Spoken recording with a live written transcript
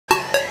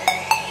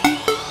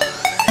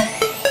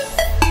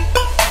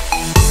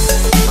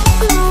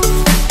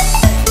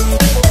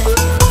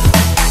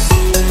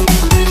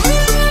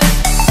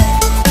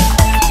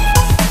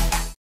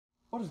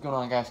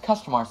going on, guys?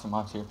 Custom Arson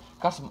Mods here.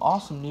 Got some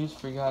awesome news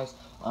for you guys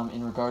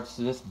in regards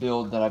to this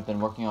build that I've been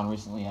working on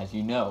recently, as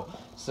you know.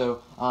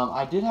 So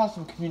I did have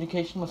some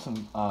communication with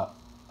some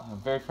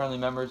very friendly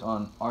members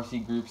on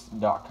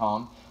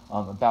rcgroups.com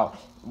about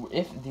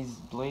if these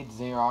Blade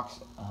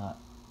Xerox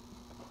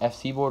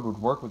FC board would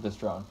work with this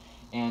drone,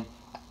 and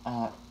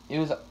it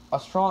was a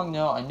strong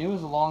no. I knew it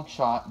was a long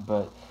shot,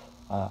 but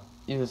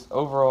it was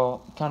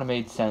overall kind of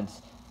made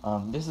sense.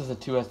 This is a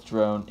 2S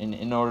drone, and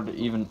in order to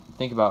even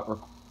think about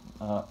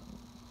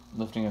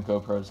lifting a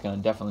GoPro, it's going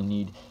to definitely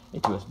need a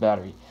 2S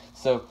battery.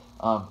 So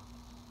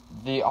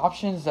the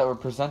options that were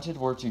presented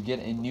were to get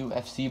a new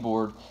FC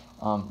board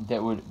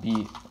that would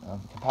be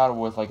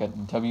compatible with like a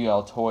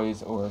WL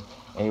Toys or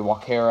a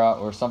Wakera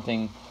or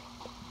something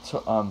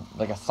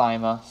like a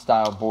Cyma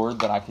style board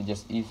that I could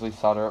just easily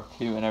solder up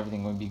to and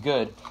everything would be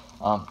good,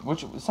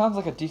 which sounds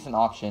like a decent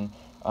option.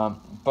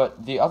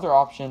 But the other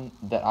option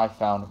that I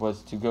found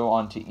was to go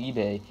onto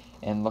eBay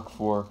and look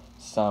for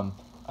some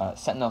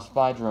Sentinel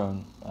spy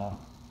drone,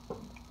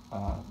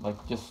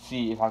 like just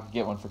see if I could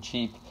get one for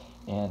cheap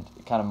and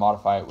kind of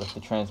modify it with the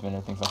transmitter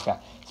and things like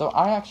that. So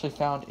I actually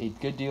found a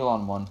good deal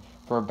on one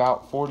for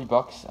about 40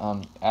 bucks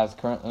as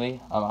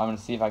currently. I'm going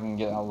to see if I can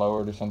get that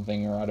lowered or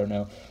something, or I don't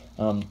know.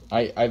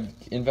 I've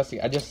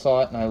investigated. I just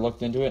saw it and I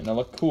looked into it and it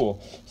looked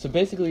cool. So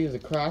basically, it was a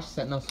crashed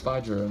Sentinel spy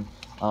drone.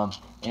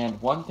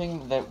 And one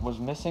thing that was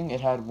missing,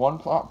 it had one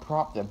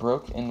prop that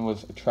broke and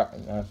was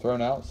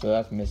thrown out, so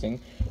that's missing.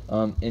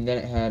 And then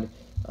it had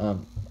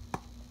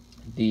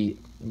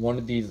one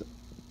of these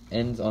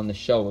ends on the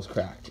shell was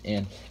cracked,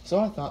 and so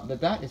I thought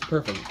that is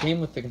perfect. It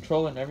came with the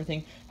controller and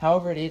everything.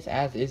 However, it is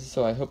as is,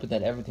 so I hope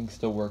that everything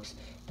still works.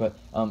 But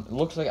it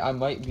looks like I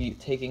might be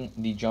taking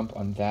the jump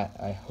on that.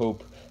 I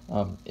hope.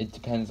 It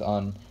depends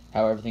on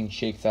how everything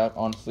shakes out,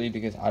 honestly,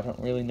 because I don't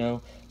really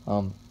know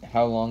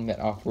how long that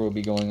offer will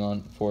be going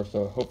on for,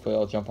 so hopefully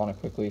I'll jump on it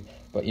quickly,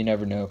 but you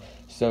never know.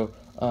 So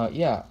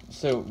yeah,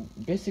 so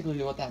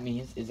basically what that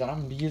means is that I'm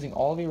going to be using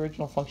all the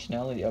original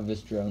functionality of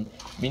this drone,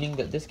 meaning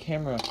that this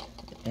camera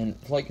and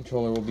flight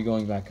controller will be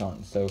going back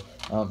on. So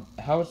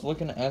how it's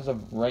looking as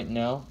of right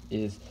now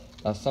is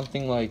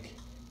something like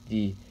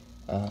the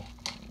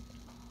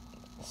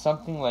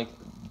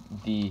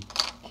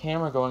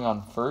camera going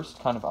on first,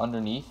 kind of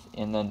underneath,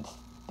 and then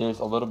there's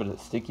a little bit of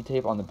sticky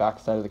tape on the back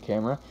side of the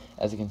camera,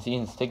 as you can see,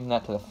 and sticking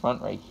that to the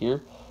front right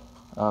here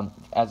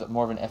as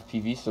more of an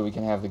FPV, so we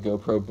can have the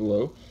GoPro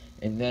below.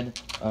 And then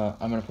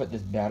I'm going to put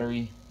this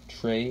battery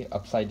tray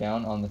upside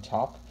down on the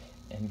top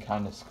and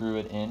kind of screw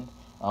it in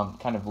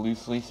kind of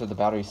loosely so the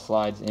battery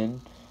slides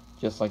in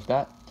just like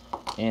that.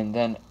 And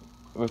then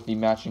with the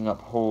matching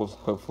up holes,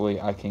 hopefully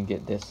I can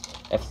get this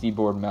FC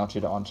board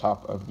mounted on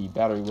top of the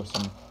battery with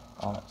some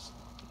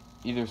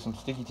either some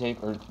sticky tape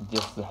or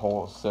just the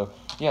holes. So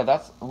yeah,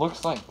 that's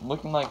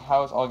looking like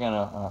how it's all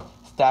gonna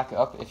stack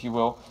up, if you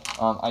will.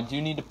 I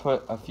do need to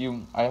put a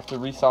few. I have to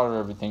resolder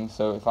everything.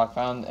 So if I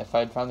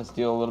had found this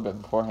deal a little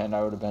bit beforehand,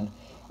 I would have been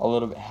a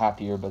little bit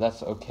happier. But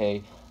that's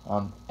okay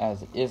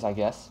as it is, I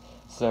guess.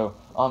 So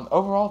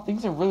overall,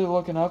 things are really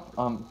looking up.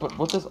 But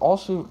what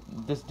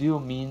this deal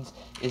means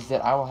is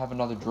that I will have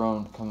another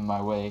drone coming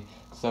my way.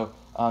 So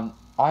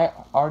I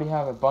already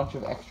have a bunch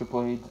of extra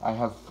blades. I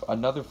have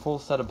another full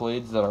set of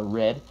blades that are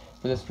red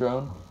for this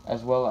drone,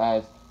 as well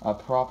as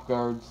prop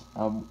guards,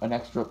 an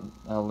extra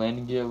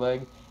landing gear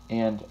leg,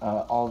 and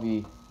all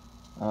the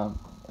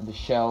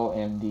shell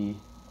and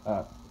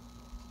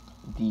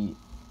the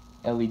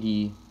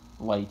LED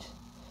light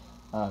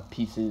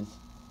pieces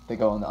that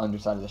go on the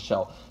underside of the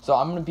shell. So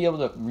I'm going to be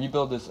able to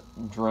rebuild this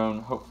drone,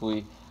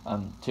 hopefully,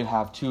 to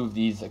have two of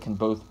these that can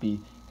both be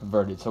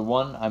converted. So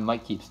one I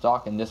might keep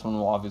stock, and this one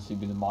will obviously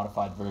be the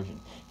modified version.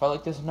 If I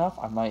like this enough,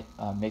 I might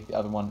make the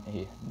other one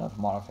another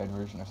modified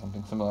version or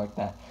something similar like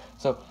that.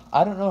 So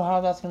I don't know how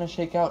that's going to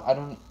shake out.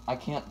 I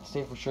can't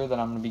say for sure that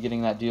I'm going to be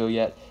getting that deal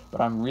yet, but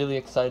I'm really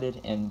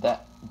excited, and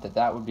that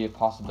would be a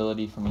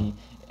possibility for me.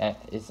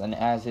 It's an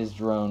as-is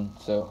drone,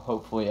 so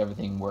hopefully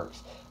everything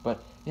works.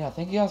 But yeah,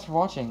 thank you guys for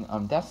watching.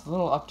 That's the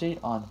little update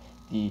on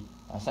the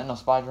Sentinel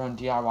spy drone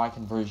DIY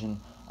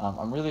conversion.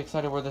 I'm really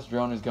excited where this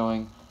drone is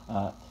going.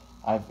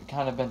 I've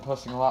kind of been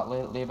posting a lot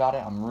lately about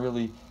it. I'm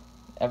really,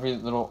 every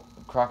little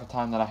crack of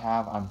time that I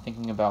have, I'm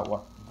thinking about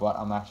what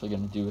I'm actually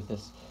going to do with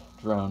this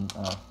drone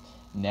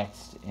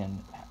next,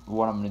 and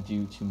what I'm going to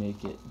do to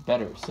make it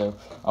better. So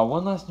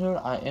one last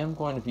note, I am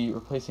going to be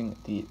replacing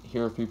the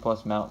Hero 3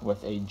 Plus mount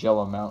with a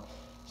Jello mount,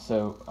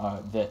 so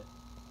that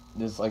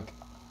there's like,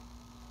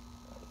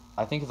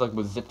 I think it's like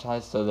with zip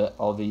ties, so that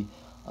all the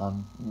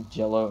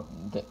Jello,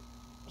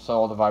 so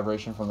all the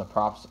vibration from the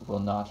props will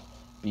not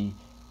be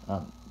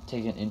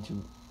taken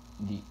into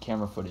the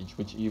camera footage,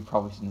 which you've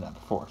probably seen that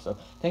before. So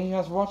thank you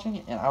guys for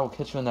watching, and I will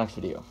catch you in the next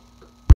video.